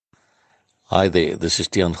Hi there, this is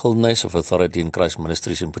Tian Gildenhuys of Authority in Christ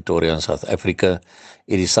Ministries in Pretoria in South Africa.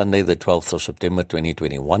 It is Sunday the 12th of September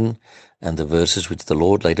 2021, and the verses which the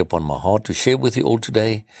Lord laid upon my heart to share with you all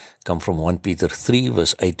today come from 1 Peter 3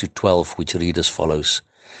 verse 8 to 12, which read as follows.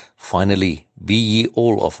 Finally, be ye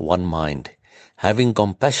all of one mind, having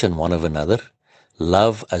compassion one of another,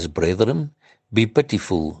 love as brethren, be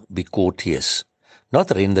pitiful, be courteous,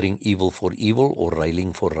 not rendering evil for evil or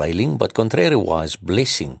railing for railing, but contrariwise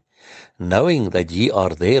blessing, knowing that ye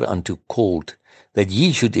are thereunto called, that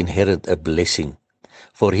ye should inherit a blessing.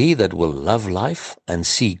 For he that will love life and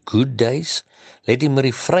see good days, let him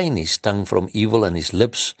refrain his tongue from evil and his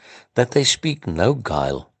lips, that they speak no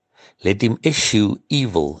guile. Let him eschew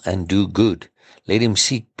evil and do good. Let him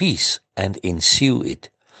seek peace and ensue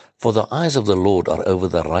it. For the eyes of the Lord are over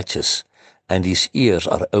the righteous, and his ears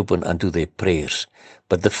are open unto their prayers.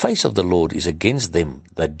 But the face of the Lord is against them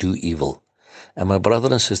that do evil. And my brother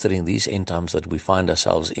and sister, in these end times that we find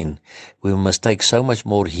ourselves in, we must take so much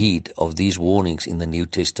more heed of these warnings in the New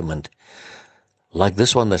Testament. Like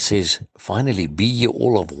this one that says, finally, be ye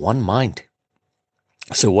all of one mind.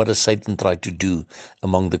 So what does Satan try to do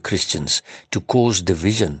among the Christians? To cause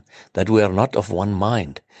division, that we are not of one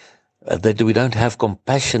mind, that we don't have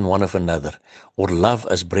compassion one of another, or love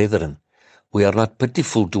as brethren. We are not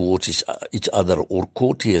pitiful towards each other, or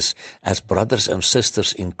courteous as brothers and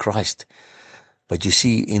sisters in Christ. But you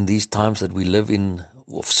see, in these times that we live in,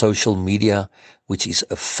 of social media, which is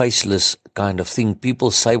a faceless kind of thing,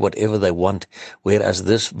 people say whatever they want, whereas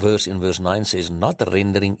this verse in verse 9 says, not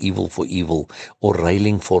rendering evil for evil or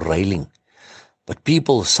railing for railing. But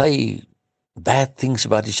people say bad things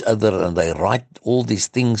about each other, and they write all these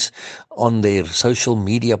things on their social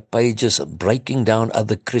media pages, breaking down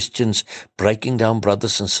other Christians, breaking down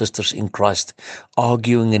brothers and sisters in Christ,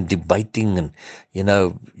 arguing and debating and,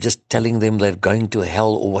 just telling them they're going to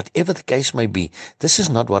hell or whatever the case may be. This is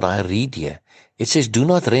not what I read here. It says, do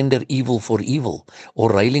not render evil for evil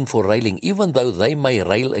or railing for railing, even though they may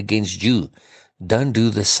rail against you. Don't do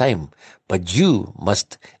the same, but you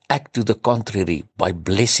must act to the contrary by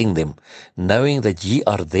blessing them, knowing that ye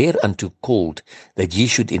are thereunto called, that ye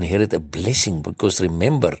should inherit a blessing. Because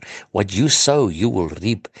remember, what you sow, you will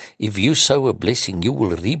reap. If you sow a blessing, you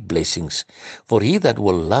will reap blessings. For he that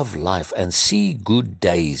will love life and see good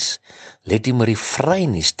days, let him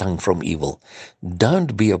refrain his tongue from evil.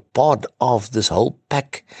 Don't be a part of this whole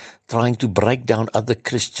pack trying to break down other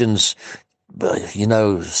Christians,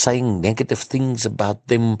 saying negative things about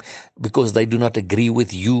them because they do not agree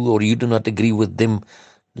with you or you do not agree with them.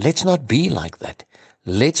 Let's not be like that.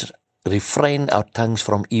 Let's refrain our tongues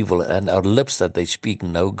from evil and our lips that they speak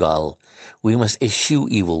no guile. We must eschew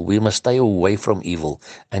evil. We must stay away from evil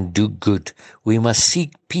and do good. We must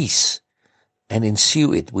seek peace and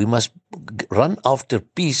ensue it. We must run after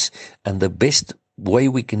peace, and the best way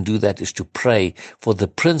we can do that is to pray for the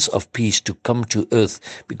Prince of Peace to come to earth,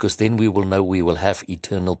 because then we will know we will have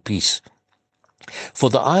eternal peace. For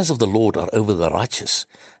the eyes of the Lord are over the righteous,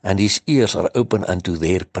 and his ears are open unto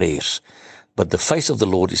their prayers. But the face of the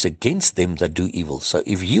Lord is against them that do evil. So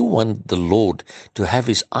if you want the Lord to have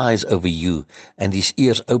his eyes over you and his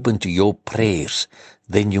ears open to your prayers,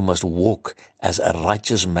 then you must walk as a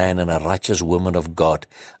righteous man and a righteous woman of God.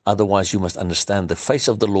 Otherwise, you must understand the face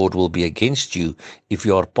of the Lord will be against you if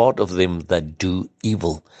you are part of them that do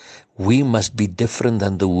evil. We must be different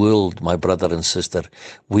than the world, my brother and sister.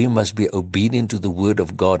 We must be obedient to the word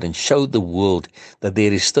of God and show the world that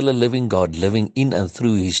there is still a living God living in and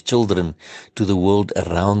through his children to the world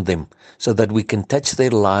around them, so that we can touch their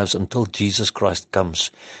lives until Jesus Christ comes.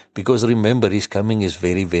 Because remember, his coming is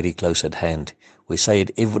very, very close at hand. We say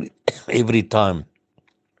it every time,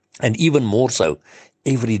 and even more so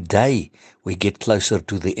every day we get closer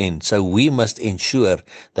to the end. So we must ensure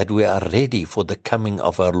that we are ready for the coming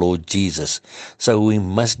of our Lord Jesus. So we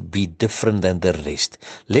must be different than the rest.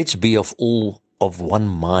 Let's be of one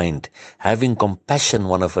mind, having compassion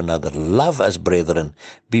one of another, love as brethren,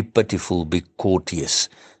 be pitiful, be courteous,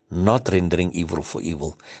 not rendering evil for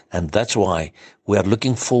evil. And that's why we are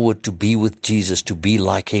looking forward to be with Jesus, to be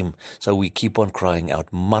like him. So we keep on crying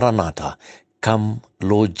out, Maranatha, come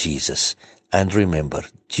Lord Jesus. And remember,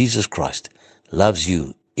 Jesus Christ loves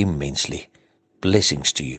you immensely. Blessings to you.